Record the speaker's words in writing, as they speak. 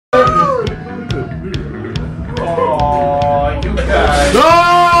Oh, you guys. No!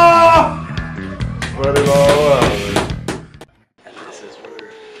 And this is where me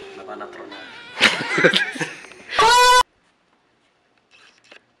van a tronar.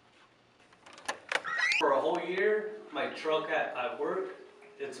 For a whole year, my truck at work,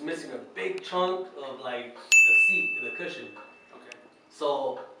 it's missing a big chunk of like the seat, the cushion. Okay.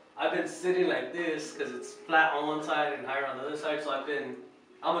 So I've been sitting like this because it's flat on one side and higher on the other side. So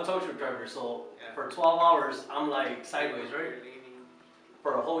I'm a tow truck driver. So for 12 hours, I'm like sideways, right?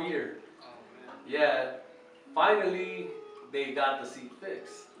 For a whole year. Oh man. Yeah. Finally, they got the seat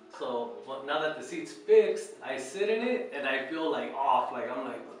fixed. So now that the seat's fixed, I sit in it and I feel like off. Like I'm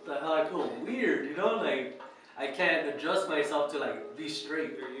like, what the hell? I feel weird, you know? Like I can't adjust myself to like be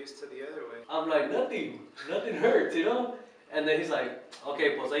straight. You're used to the other way. I'm like, nothing hurts, you know? And then he's like,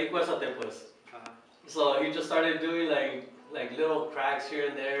 okay, pues ahí cuéstate pues. So he just started doing like little cracks here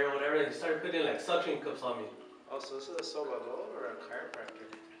and there or whatever. He started putting like suction cups on me. Oh, so this is a soldador or a chiropractor?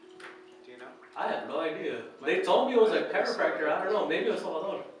 Do you know? I have no idea. They told me it was a chiropractor. I don't know. Maybe it was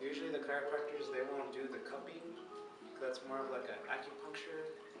Salvador. Usually the chiropractors, they won't do the cupping. That's more of like an acupuncture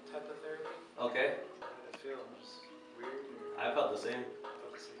type of therapy. Okay. It feels weird. I felt the same.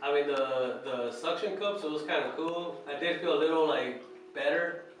 I mean, the suction cups, it was kind of cool. I did feel a little like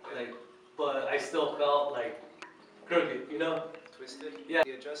better, like, but I still felt like crooked, you know? Twisted? Yeah.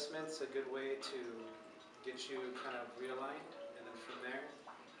 The adjustment's a good way to get you kind of realigned, and then from there,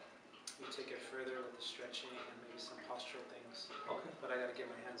 you take it further with the stretching and maybe some postural things. Okay. But I gotta get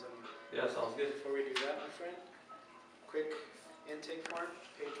my hands on you. Yeah, sounds good. Before we do that, my friend, quick intake form,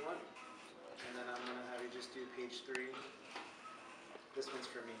 page 1, and then I'm gonna have you just do page 3. This one's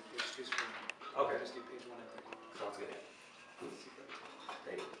for me, page 2's for me. Okay. Just do page 1 and 3. Sounds good.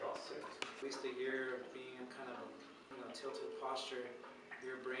 Thank you. At least a year of being in kind of a tilted posture,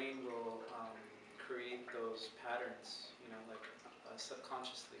 your brain will create those patterns, like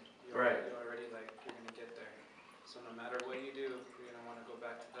subconsciously. You already like, you're going to get there. So no matter what you do, you're going to want to go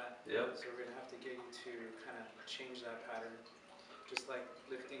back to that. Yep. So we're going to have to get you to kind of change that pattern. Just like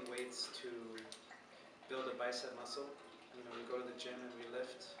lifting weights to build a bicep muscle. We go to the gym and we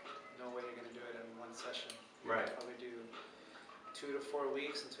lift. No way you're going to do it in one session. Right. You'll probably do 2 to 4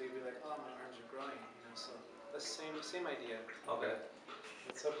 weeks until you'll be like, oh, my arms are growing. So that's the same idea. Okay.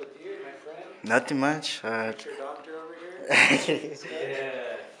 What's up with you, my friend? Nothing much. Got your doctor over here?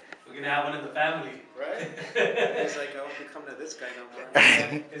 Yeah. We're going to have one in the family. Right? He's like, I won't be coming to this guy no more.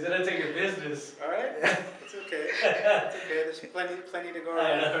 He's going to take your business. All right. It's okay. It's okay. There's plenty to go around. I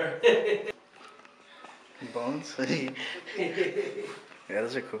know. Bones? Yeah,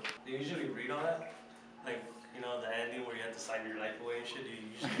 those are cool. Do you usually read all that? Like, the ending where you have to sign your life away and shit? Do you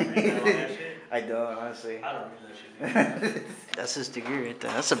usually read all that shit? I don't, honestly. I don't read that shit. That's his degree right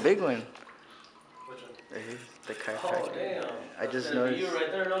there. That's a big one. Which one? The chiropractor. Oh, damn. I just That's noticed. you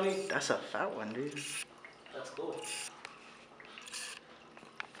right there, Noni? That's a fat one, dude. That's cool.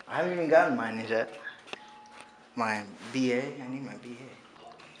 I haven't even gotten mine yet. My BA. I need my BA.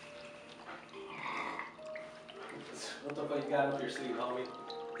 What the fuck you got up your sleeve, homie?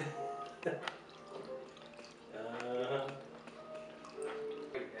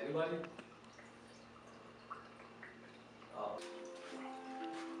 Anybody? Oh.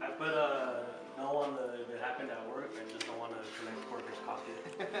 I put no on if it happened at work. I just don't want to collect workers' coffee.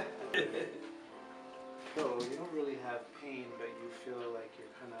 So you don't really have pain, but you feel like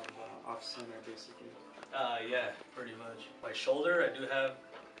you're kind of off center, basically. Yeah, pretty much. My shoulder, I do have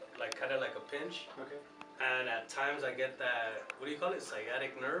kind of like a pinch. Okay. And at times I get that, what do you call it,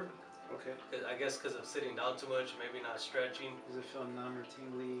 sciatic nerve? Okay. I guess because of sitting down too much, maybe not stretching. Does it feel numb or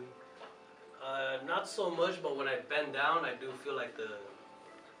tingly? Not so much, but when I bend down, I do feel like the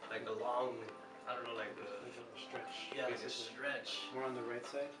long, I don't know, like the stretch. Yeah, like a stretch. More on the right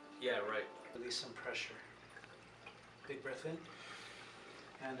side? Yeah, right. Release some pressure. Big breath in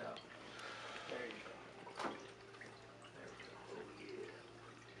and out. There you go. There we go. Oh, yeah.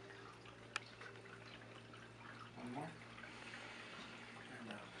 One more. And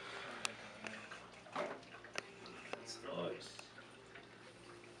out. That's nice.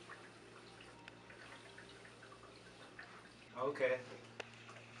 Okay.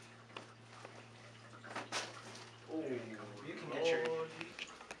 Oh, you can get your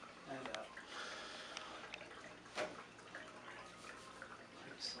and out.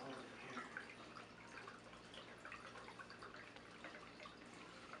 Pretty solid here.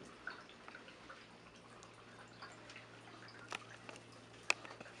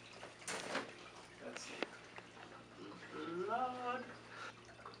 That's it. Lord.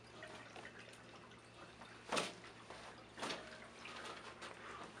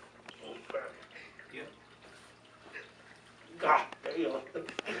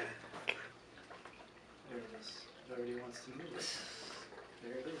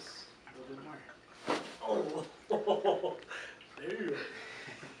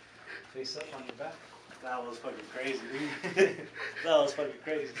 Face up on your back. That was fucking crazy, dude. That was fucking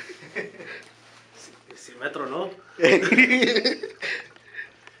crazy. Si metro, no? Relax, relax.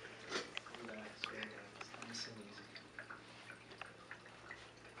 Nice and easy.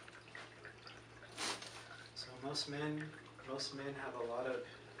 So most men have a lot of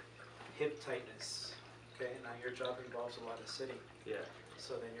hip tightness. Okay, now your job involves a lot of sitting. Yeah.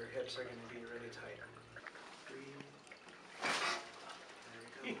 So then your hips are going to be really tight. Breathe.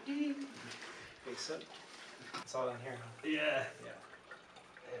 There we go. Face up. It's all in here, huh? Yeah. Yeah.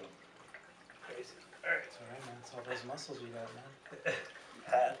 Damn. Crazy. Alright. It's alright, man. It's all those muscles you got, man.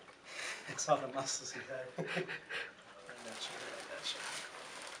 Had. It's all the muscles you had. I gotcha.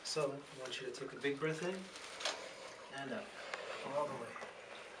 So, I want you to take a big breath in and up. All the way.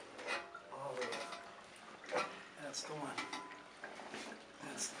 All the way up. That's the one.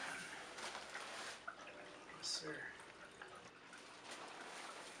 That's the one. Yes, sir.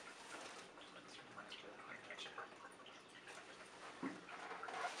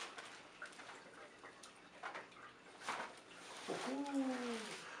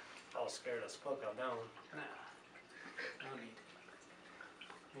 I was scared as fuck on that one. Nah, no need.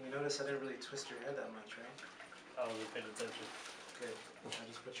 And you notice I didn't really twist your head that much, right? I wasn't paying attention. Good. I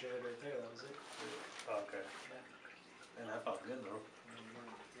just put your head right there, that was it. Okay. Yeah. And I felt good though. And you're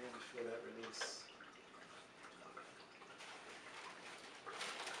gonna feel that release.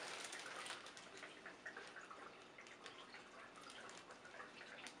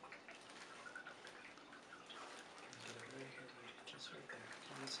 Get it right here, just right there.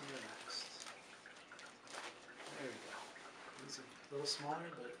 Nice and relaxed. There we go. It's a little smaller,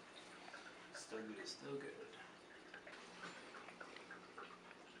 but Still good. still good.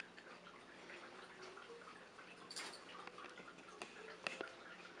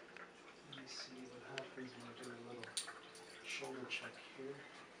 Let me see what happens when I do a little shoulder check here.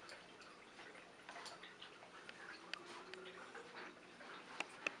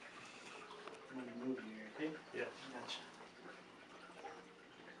 I'm gonna move you here, okay? Yeah. Gotcha.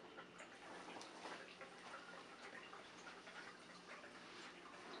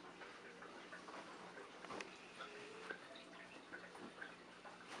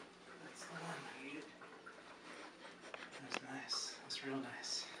 That's the one. That's nice. That's real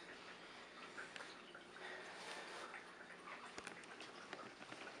nice.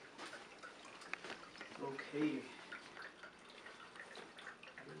 Okay.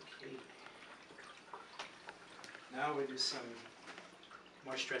 Okay. Now we do some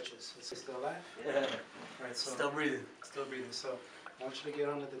more stretches. Is he still alive? Yeah. Alright, so Still breathing. still breathing. So I want you to get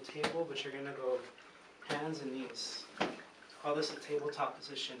onto the table, but you're gonna go hands and knees. Call this a tabletop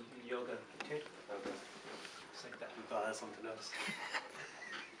position in yoga, okay? Okay. Just like that. You thought that's something else.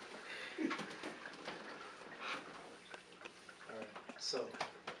 Alright, so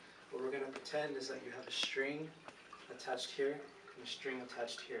what we're gonna pretend is that you have a string attached here and a string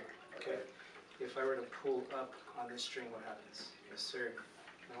attached here, okay? If I were to pull up on this string, what happens? Yes, sir.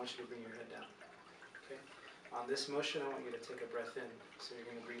 I want you to bring your head down, okay? On this motion, I want you to take a breath in. So you're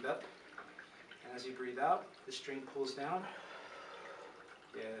gonna breathe up, and as you breathe out, the string pulls down.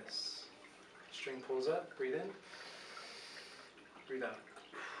 Yes. String pulls up, breathe in, breathe out.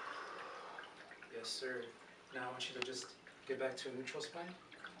 Yes, sir. Now I want you to just get back to a neutral spine.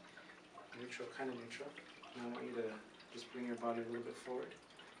 Neutral, kind of neutral. Now I want you to just bring your body a little bit forward.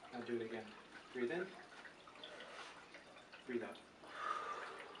 Now do it again. Breathe in, breathe out.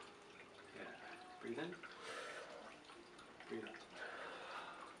 Yeah. Breathe in, breathe out.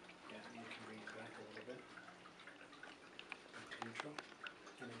 Yeah, you can bring it back a little bit. Back to neutral.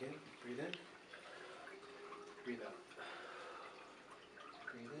 And again, breathe in, breathe out.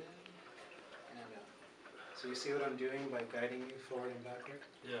 Breathe in, and out. So you see what I'm doing by guiding you forward and backward?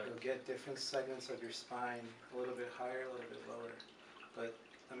 Yeah. You'll get different segments of your spine, a little bit higher, a little bit lower. But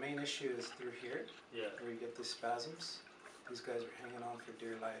the main issue is through here, Yeah. where you get these spasms. These guys are hanging on for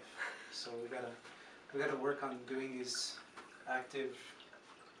dear life. So we gotta work on doing these active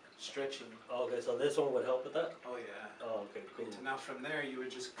stretching. Okay, so this one would help with that? Oh yeah. Oh, okay, cool. So now from there, you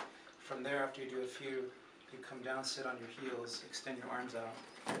would just, from there after you do a few, you come down, sit on your heels, extend your arms out.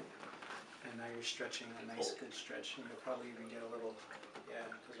 And now you're stretching a nice good stretch, and you'll probably even get a little, yeah,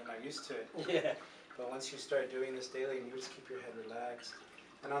 because you're not used to it. Yeah. But once you start doing this daily, and you just keep your head relaxed.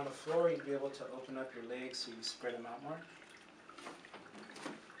 And on the floor, you'd be able to open up your legs so you spread them out more.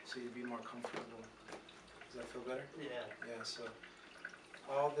 So you'd be more comfortable. Does that feel better? Yeah. Yeah, so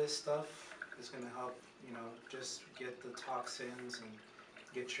all this stuff is going to help, you know, just get the toxins and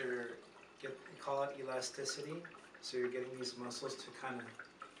call it elasticity. So you're getting these muscles to kind of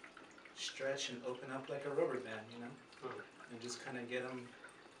stretch and open up like a rubber band, you know? And just kind of get them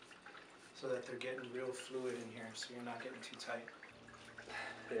so that they're getting real fluid in here, so you're not getting too tight.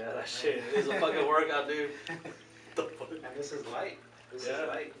 Yeah, that shit is a fucking workout, dude. The fuck? And this is light. This is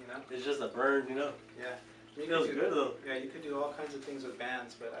light, you know? It's just a burn, you know? Yeah. It feels good though. Yeah, you could do all kinds of things with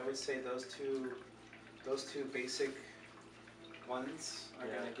bands, but I would say those two basic ones are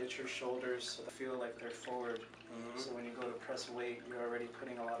gonna get your shoulders so they feel like they're forward. So when you go to press weight, you're already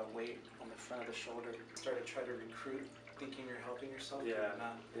putting a lot of weight on the front of the shoulder. Start to try to recruit, thinking you're helping yourself. Yeah. But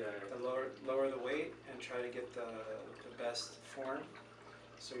not. The lower the weight and try to get the best form.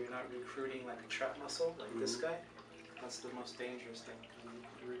 So you're not recruiting like a trap muscle like this guy. That's the most dangerous thing. When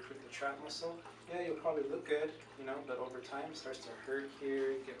you recruit the trap muscle, yeah, you'll probably look good, you know, but over time it starts to hurt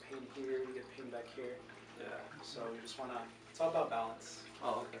here, you get pain here, you get pain back here. Yeah. So you just wanna, it's all about balance.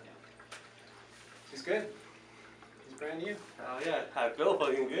 Oh, okay. He's good. He's brand new. Oh yeah, I feel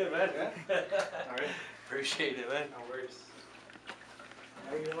fucking good, man. Yeah? Alright. Appreciate it, man. No worries.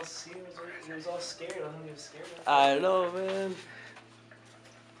 Now you all see him, he was all scared. I don't know if he was scared. I know, man.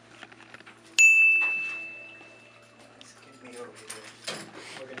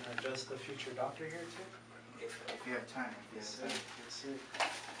 We're gonna adjust the future doctor here too. If you have time. Yes, sir. Yes, sir.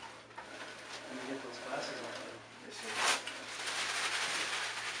 Let me get those glasses off. Yes, sir.